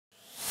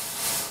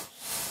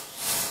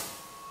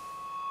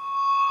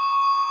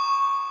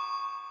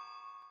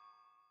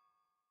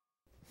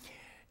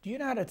Do you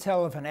know how to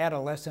tell if an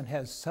adolescent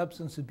has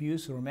substance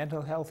abuse or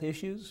mental health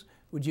issues?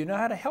 Would you know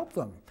how to help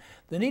them?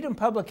 The Needham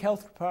Public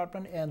Health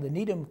Department and the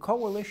Needham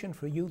Coalition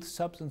for Youth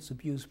Substance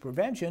Abuse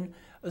Prevention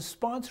are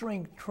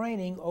sponsoring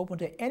training open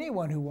to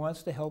anyone who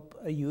wants to help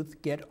a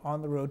youth get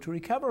on the road to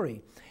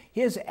recovery.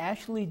 Here's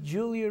Ashley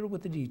Julia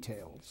with the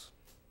details.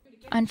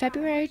 On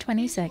February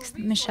 26th,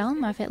 Michelle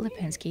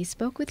Moffitt-Lipinski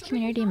spoke with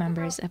community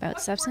members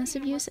about substance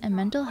abuse and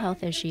mental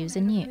health issues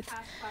in youth.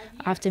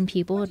 Often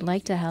people would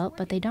like to help,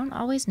 but they don't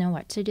always know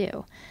what to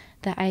do.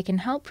 The I Can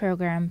Help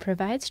program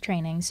provides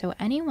training so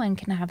anyone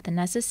can have the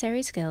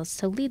necessary skills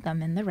to lead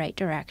them in the right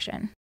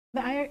direction.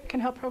 The I Can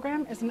Help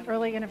program is an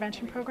early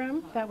intervention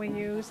program that we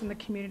use in the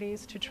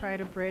communities to try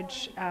to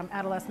bridge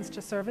adolescents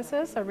to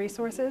services or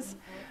resources.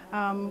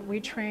 We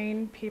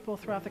train people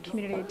throughout the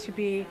community to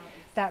be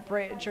that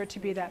bridge or to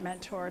be that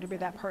mentor, to be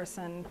that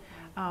person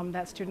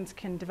that students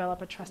can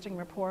develop a trusting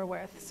rapport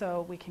with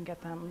so we can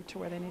get them to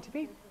where they need to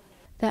be.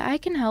 The I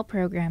Can Help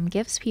program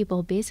gives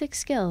people basic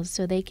skills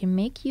so they can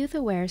make youth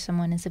aware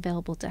someone is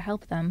available to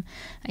help them,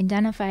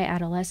 identify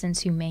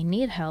adolescents who may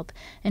need help,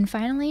 and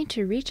finally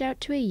to reach out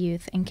to a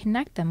youth and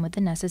connect them with the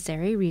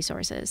necessary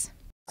resources.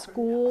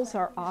 Schools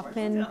are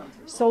often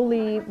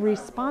solely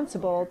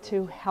responsible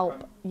to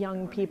help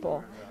young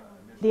people.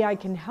 The I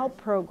Can Help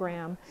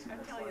program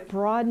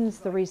broadens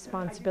the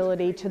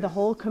responsibility to the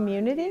whole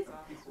community,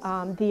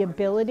 the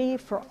ability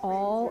for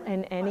all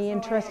and any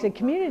interested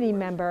community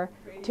member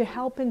to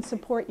help and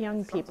support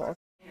young people.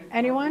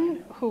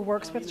 Anyone who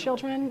works with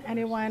children,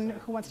 anyone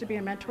who wants to be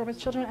a mentor with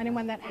children,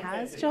 anyone that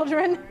has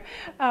children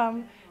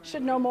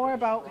should know more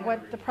about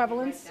what the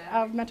prevalence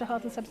of mental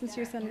health and substance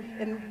use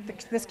in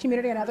this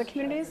community and other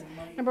communities,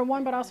 number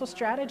one, but also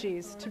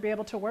strategies to be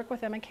able to work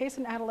with them in case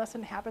an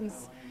adolescent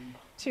happens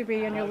to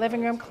be in your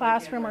living room,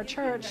 classroom, or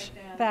church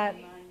that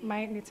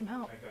might need some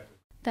help.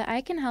 The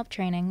I Can Help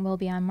training will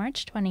be on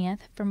March 20th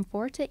from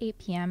 4 to 8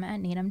 p.m. at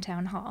Needham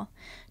Town Hall.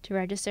 To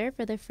register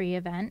for the free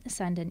event,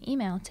 send an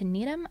email to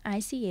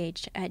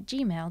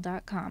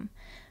needhamich@gmail.com.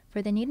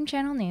 For the Needham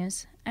Channel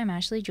News, I'm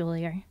Ashley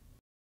Julia.